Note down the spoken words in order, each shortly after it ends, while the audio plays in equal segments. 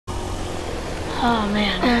Oh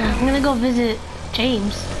man, I'm gonna go visit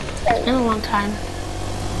James. It's been a long time.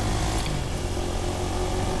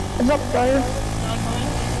 What's up, Dyer?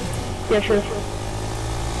 Yeah, sure.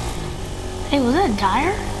 Hey, was that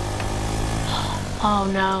Dyer? Oh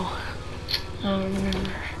no. I don't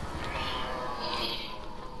remember.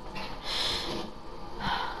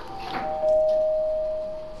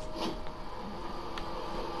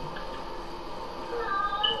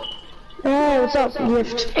 Oh, what's up,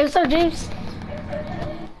 Gift? Hey, what's up, James?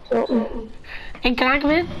 So, Hey, can I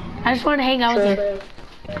come in? I just want to hang out with you.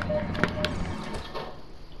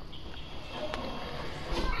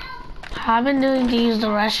 I've been doing to use the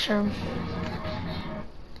restroom.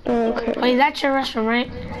 Okay. Wait, that's your restroom,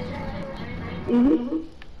 right? Mhm.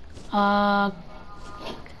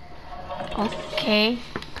 Okay.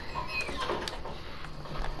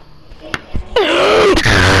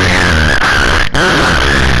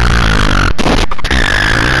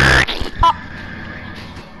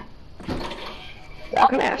 I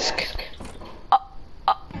can ask.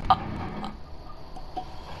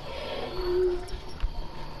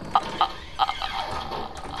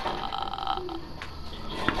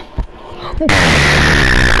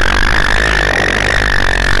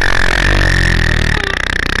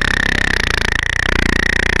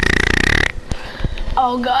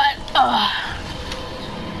 Oh God.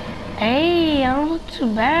 Hey, I don't look too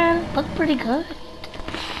bad. Look pretty good.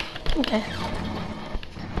 Okay.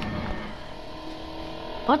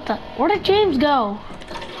 What the? Where did James go?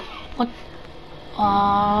 What?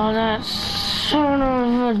 Oh, that son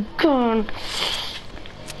of a gun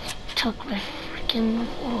took my freaking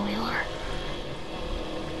four-wheeler.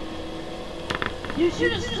 You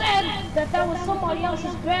should have said that was somebody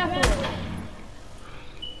else's bathroom.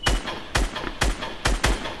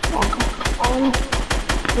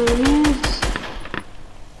 Please.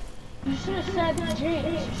 You should have said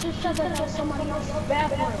James. You should have said that was somebody else's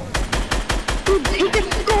bathroom. Dude, take the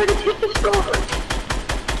score, take the score.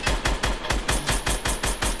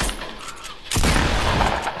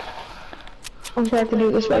 I'm going to have to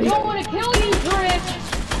do this, buddy. I don't want to kill you, Drift.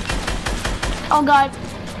 Oh God.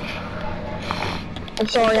 I'm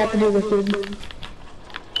sorry I have to do this, dude.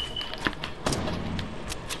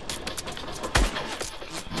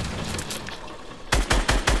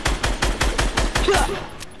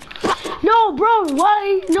 No, bro.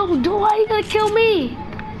 Why? No, why are you gonna kill me?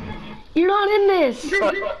 You're not in this.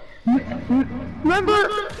 Remember?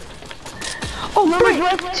 Oh,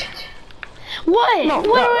 Remember frick. What? No,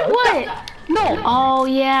 What? No. Oh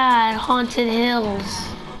yeah, Haunted Hills.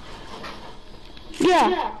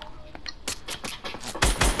 Yeah.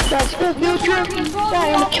 That's the future. I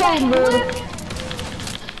am childhood.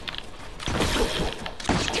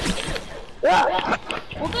 Yeah.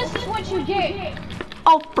 Well, this is what you get.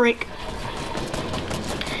 Oh, freak.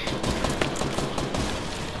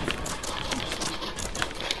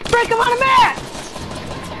 Break, I'm on a map!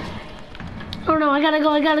 Oh no, I gotta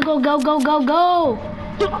go, go.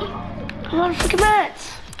 I'm on freaking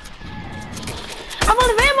mats. I'm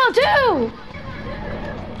out of ammo too!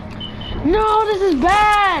 No, this is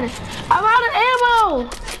bad! I'm out of ammo!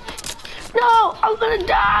 No, I'm gonna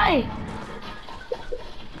die!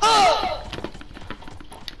 Oh!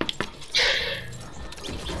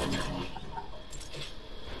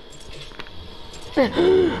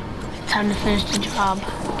 Time to finish the job.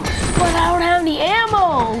 But I don't have any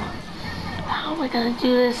ammo! How am I gonna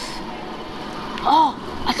do this? Oh,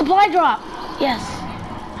 a supply drop! Yes.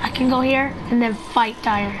 I can go here and then fight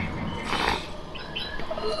Dyer.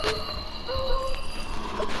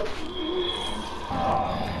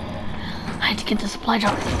 I had to get the supply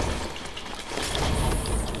drop.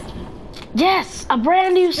 Yes! A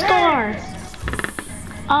brand new star!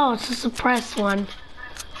 Oh, it's a suppressed one.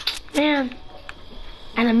 Man.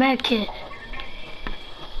 And a med kit.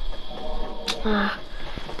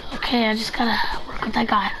 Okay, I just gotta work with that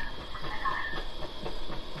guy.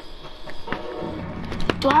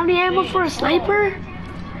 Do I have any ammo for a sniper?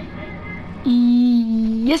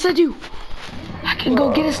 Yes, I do. I can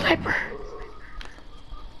go get a sniper.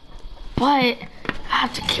 But I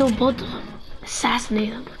have to kill both of them.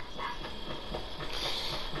 Assassinate them.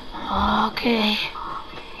 Okay.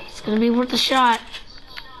 It's gonna be worth a shot.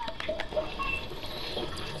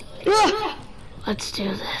 Let's do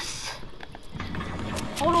this.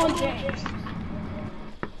 Hold on, James.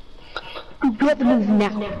 You have to move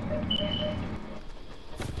now.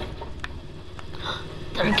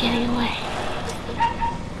 They're getting away.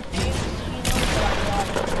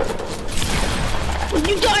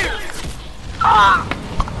 You Dyer! Ah!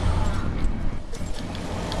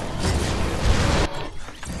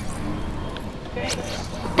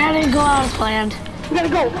 That didn't go out as planned. You gotta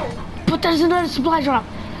go. But there's another supply drop.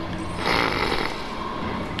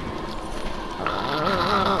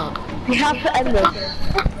 We have to end this.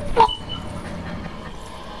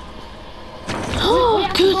 Oh,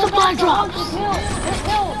 two supply drops.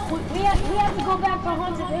 We have to go back to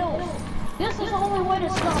Haunted Hills. This is the only way to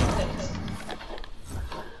stop this.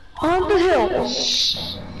 On the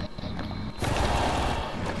hills.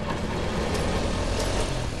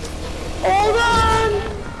 Hold on!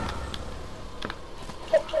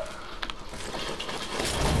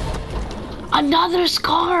 Another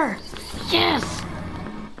scar. Yes.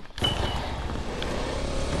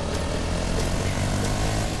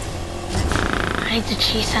 I need to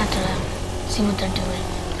chase after them. See what they're doing.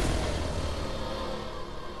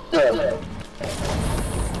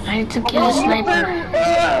 I need to get a sniper.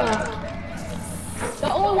 The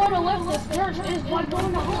only way to lift this church is by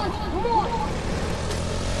going to Haunted. Come on!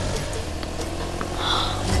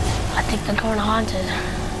 I think they're going haunted.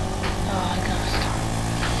 Oh, I gotta stop.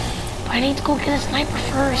 But I need to go get a sniper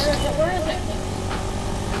first. Where is it?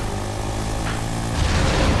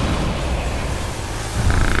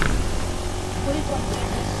 Please don't say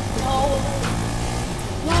this. No.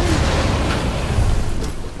 Not even.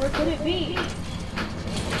 Where could it be?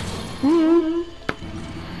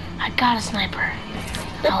 I got a sniper.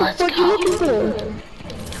 Now let's What you go. looking for?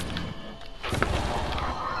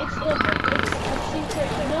 It's a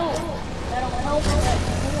secret note that'll help us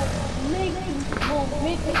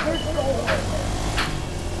make the church go away.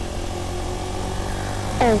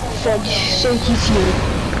 Oh, fudge. So he's here.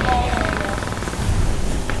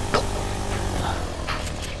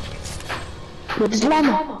 With his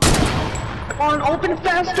llama. Come on, open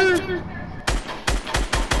faster!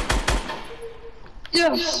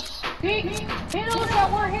 Yes! He knows that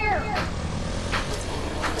we're here!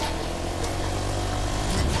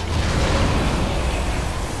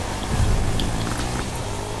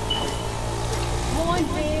 Come on,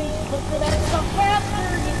 James, look for that stuff faster!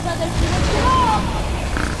 You said that you would get off!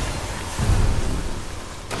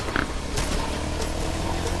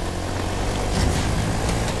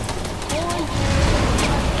 Come on, James,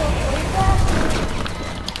 that stuff way faster!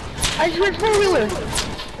 I just went four-wheeler!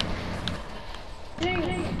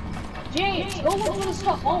 James, go look for the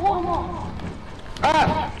stuff. I'll hold them off.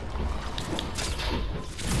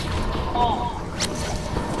 Oh.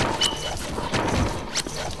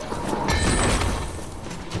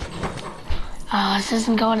 Oh, this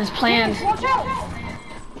isn't going as planned. James, watch out!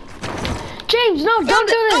 James, no, don't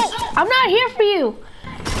do this. I'm not here for you.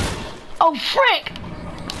 Oh, frick.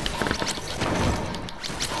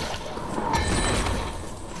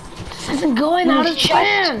 This isn't going out as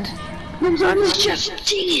planned. Who's on his chest?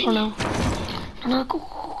 Oh no. Oh no,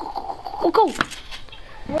 go.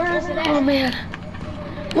 Where is it at? Oh man.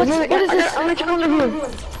 What is this? I'm gonna check on the roof.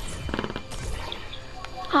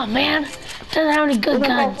 Oh man. Doesn't have any good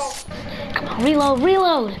guns. Come on,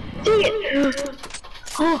 reload. Dang it!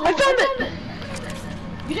 Oh, I found it!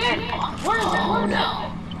 You did! Where is it? Oh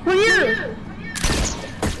no. We're here!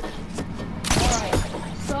 Alright,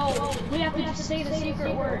 so we have to just say the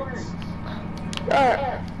secret words.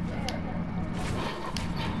 Alright.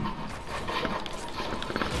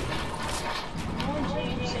 Come on,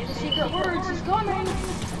 James, say the secret words. He's coming!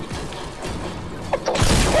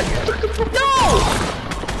 No!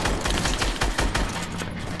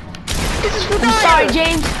 This is for I'm sorry,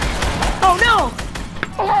 James. Oh no.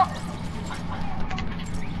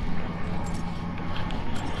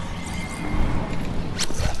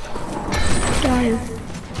 Dyer.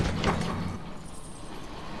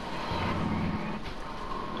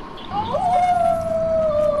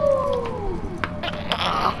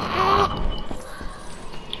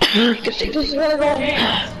 You can take this one off.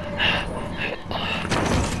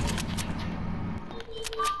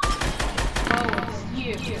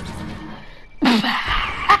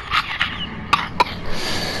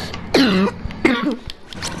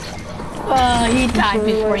 Oh, he died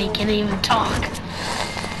before he can even talk.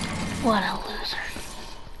 What a loser.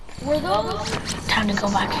 Were those Time to go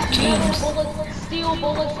back to James. steel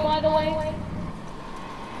bullets, by the way?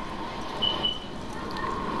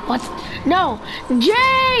 What's... No!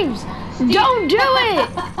 James! Don't do it!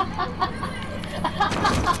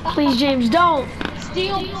 Please, James, don't.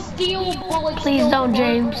 Steel bullets. Please don't,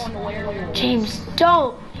 James. James,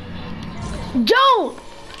 don't. Don't!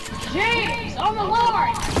 James, on the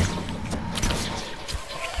Lord!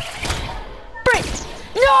 Frick!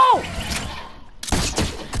 No!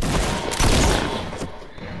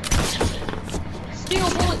 Steel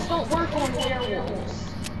bullets don't work on werewolves.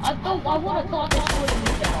 I would have thought this would have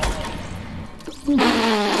been that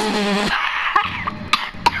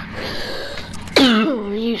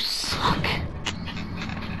already. You suck.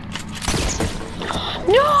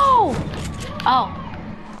 Oh.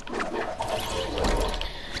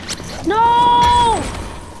 No!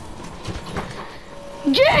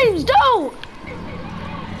 James, don't!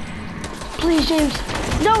 Please, James.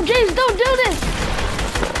 No, James, don't do this!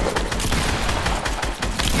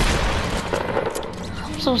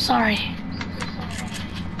 I'm so sorry.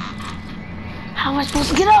 How am I supposed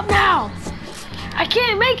to get up now? I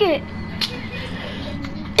can't make it.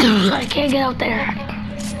 I can't get out there.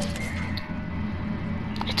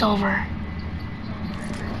 It's over.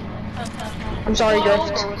 I'm sorry, It's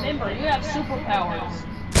Drift. over. Remember, you have superpowers.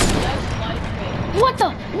 That's life. What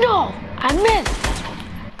the? No! I missed!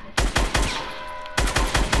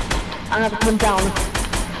 I'm gonna have to come down.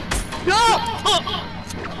 No!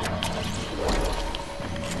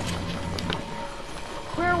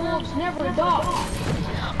 Werewolves never die.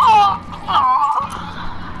 Oh!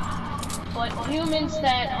 But humans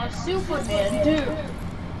that are Superman do.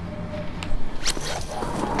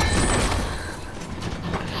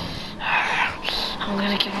 I'm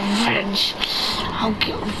gonna get revenge. I'll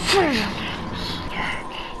get revenge.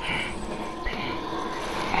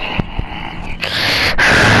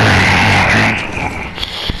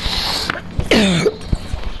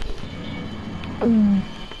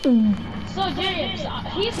 So James,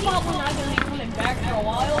 he's probably not gonna be coming back for a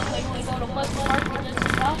while, so you wanna go to Pleasant Park and get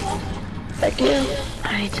some tacos? Heck yeah. I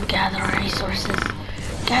need to gather resources.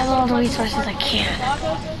 Gather all the resources I can.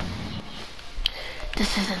 Tacos?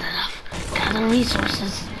 This isn't enough. Gather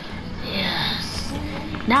resources. Yes.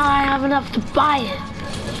 Now I have enough to buy it.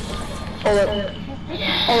 Hold up.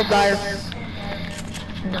 Yes. Hold up, Dyer.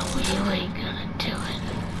 No, you ain't gonna do it.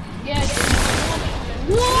 Yeah,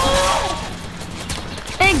 Whoa!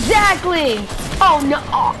 Exactly! Oh no!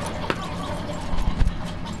 Oh.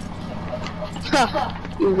 Huh.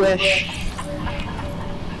 You wish.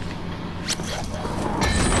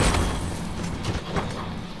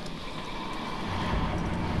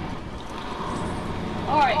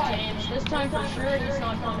 Alright, James, this time for sure he's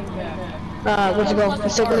not coming back. Let's go.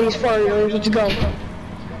 Let's take these far. Let's go.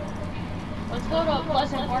 Let's go to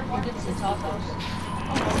Pleasant Park and get some tacos.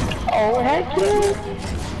 Oh, heck yeah.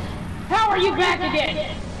 How are you back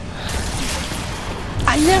again?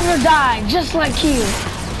 I never die, just like you.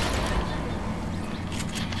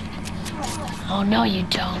 Oh no, you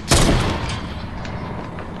don't.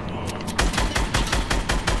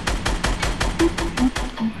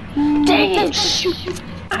 Dang it!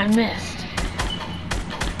 I missed.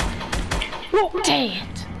 Dang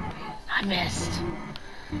it! I missed.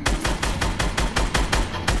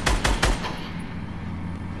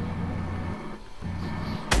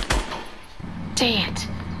 Dang it!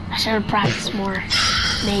 I should have practiced more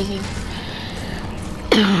Navy.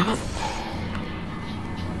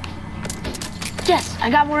 Yes, I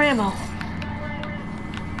got more ammo.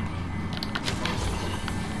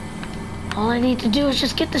 All I need to do is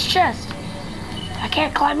just get this chest. I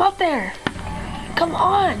can't climb up there. Come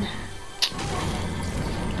on.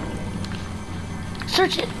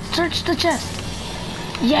 Search it. Search the chest.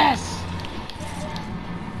 Yes.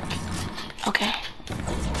 Okay.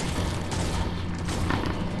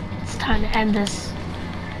 It's time to end this.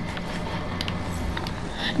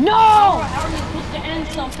 No! How are you supposed to end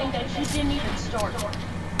something that you didn't even start?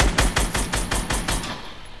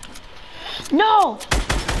 No!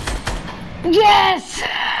 Yes!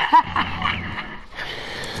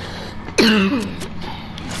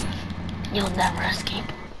 You'll never escape.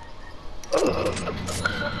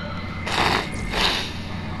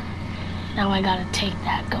 Now I gotta take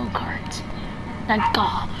that go-kart. That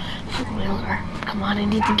four-wheeler. Come on, I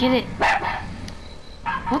need to get it.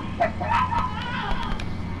 What?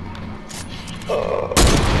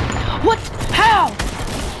 What? How?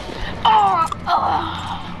 Oh!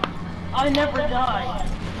 I never died.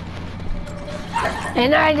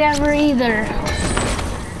 And I never either.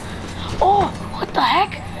 Oh, what the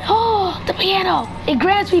heck? Oh, the piano. It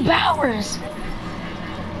grants me powers.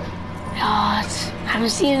 Oh, I haven't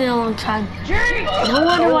seen it in a long time. No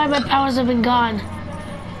wonder why my powers have been gone.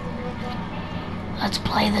 Let's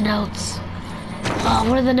play the notes. Oh,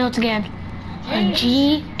 what are the notes again?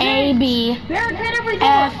 G, A, B,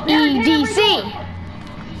 F, E, D, C.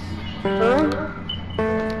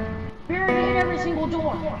 Barricade every single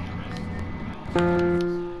door.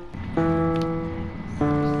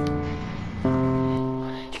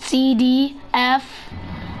 C, D, F,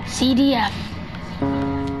 C, D, F.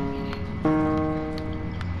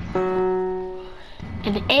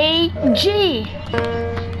 And A, G.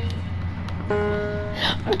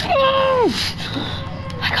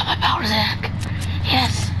 I got my powers back.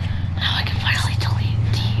 Yes. Now I can finally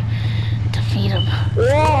defeat him.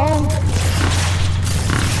 Whoa.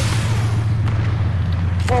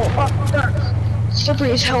 Oh,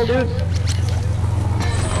 slippery as hell, dude.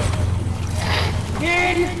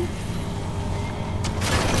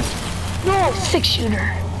 No, 6-shooter.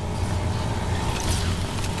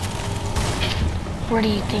 Where do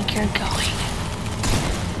you think you're going?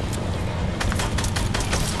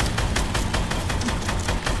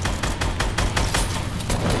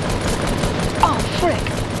 Oh, frick.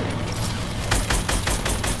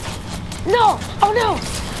 No! Oh no!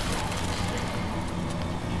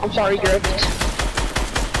 I'm sorry, Grift.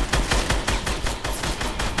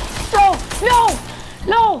 No! No!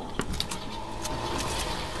 No!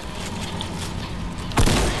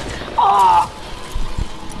 Oh!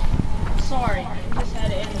 Sorry, I just had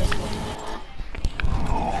to end this one.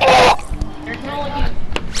 There's no like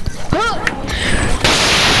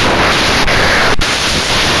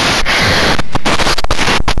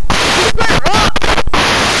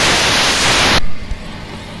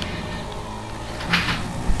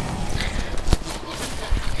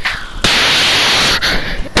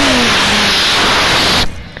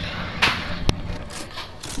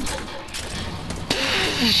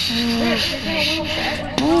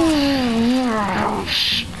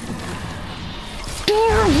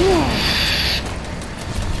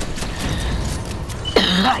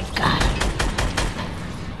My God.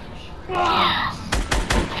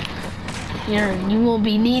 Yes. You won't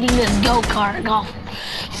be needing this go-kart golf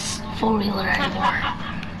 4-wheeler anymore.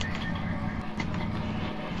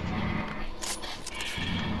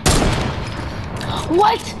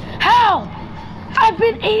 What? How? I've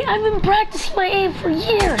been practicing my aim for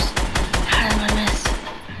years. How did I miss?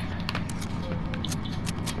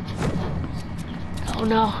 Oh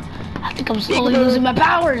no. I think I'm slowly losing my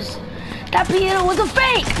powers. That piano was a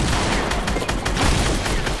fake!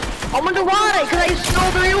 I wonder why, because I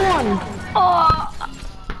stole the real one. Oh.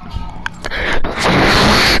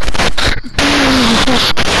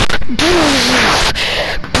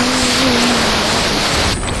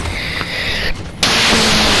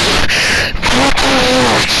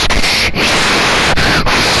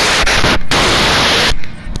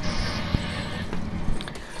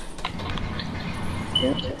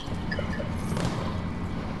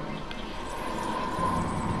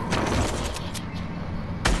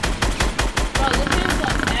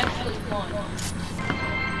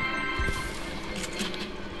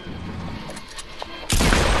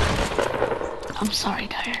 I'm sorry,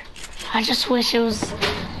 Dyer. I just wish it was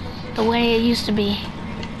the way it used to be.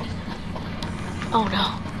 Oh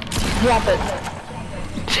no. Drop it.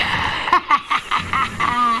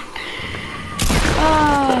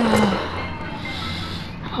 Oh.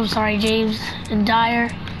 I'm sorry, James and Dyer.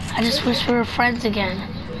 I just wish we were friends again.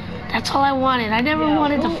 That's all I wanted. I never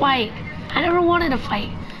wanted to fight. I never wanted to fight.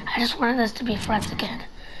 I just wanted us to be friends again.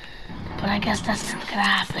 But I guess that's never gonna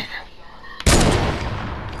happen.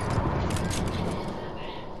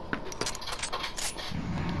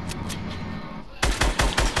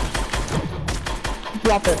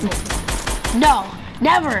 Drop it. No,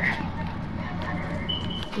 never.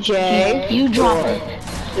 Jay. You drop it.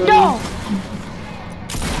 No!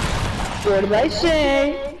 What did I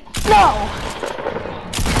say? No!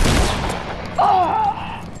 Oh.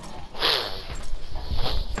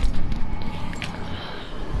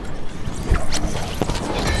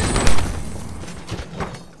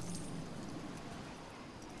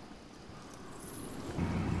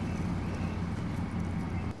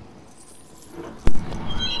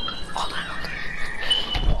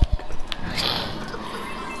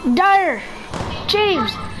 Dyer!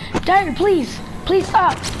 James! Dyer, please! Please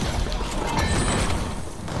stop!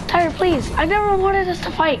 Dyer, please! I never wanted us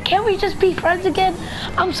to fight. Can't we just be friends again?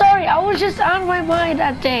 I'm sorry, I was just on my mind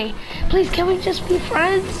that day. Please, can we just be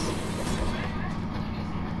friends?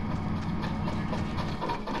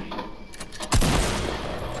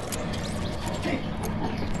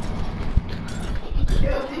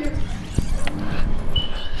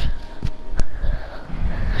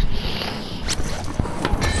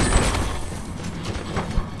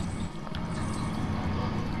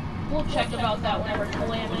 we'll check about that whenever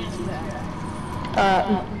Calamity's back.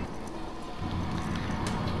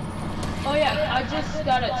 Oh yeah, I just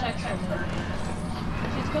got a text from her.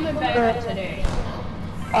 She's coming back today.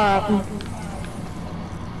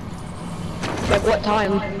 Like what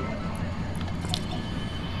time?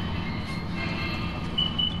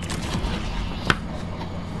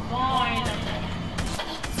 Fine.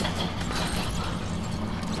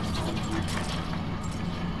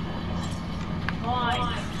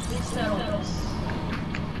 Fine. Let's settle this.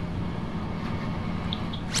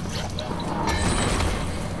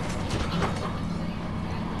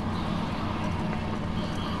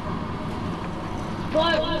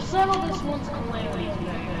 But we'll settle this once Calamity's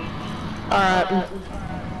back. Alright.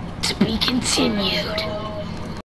 To be continued.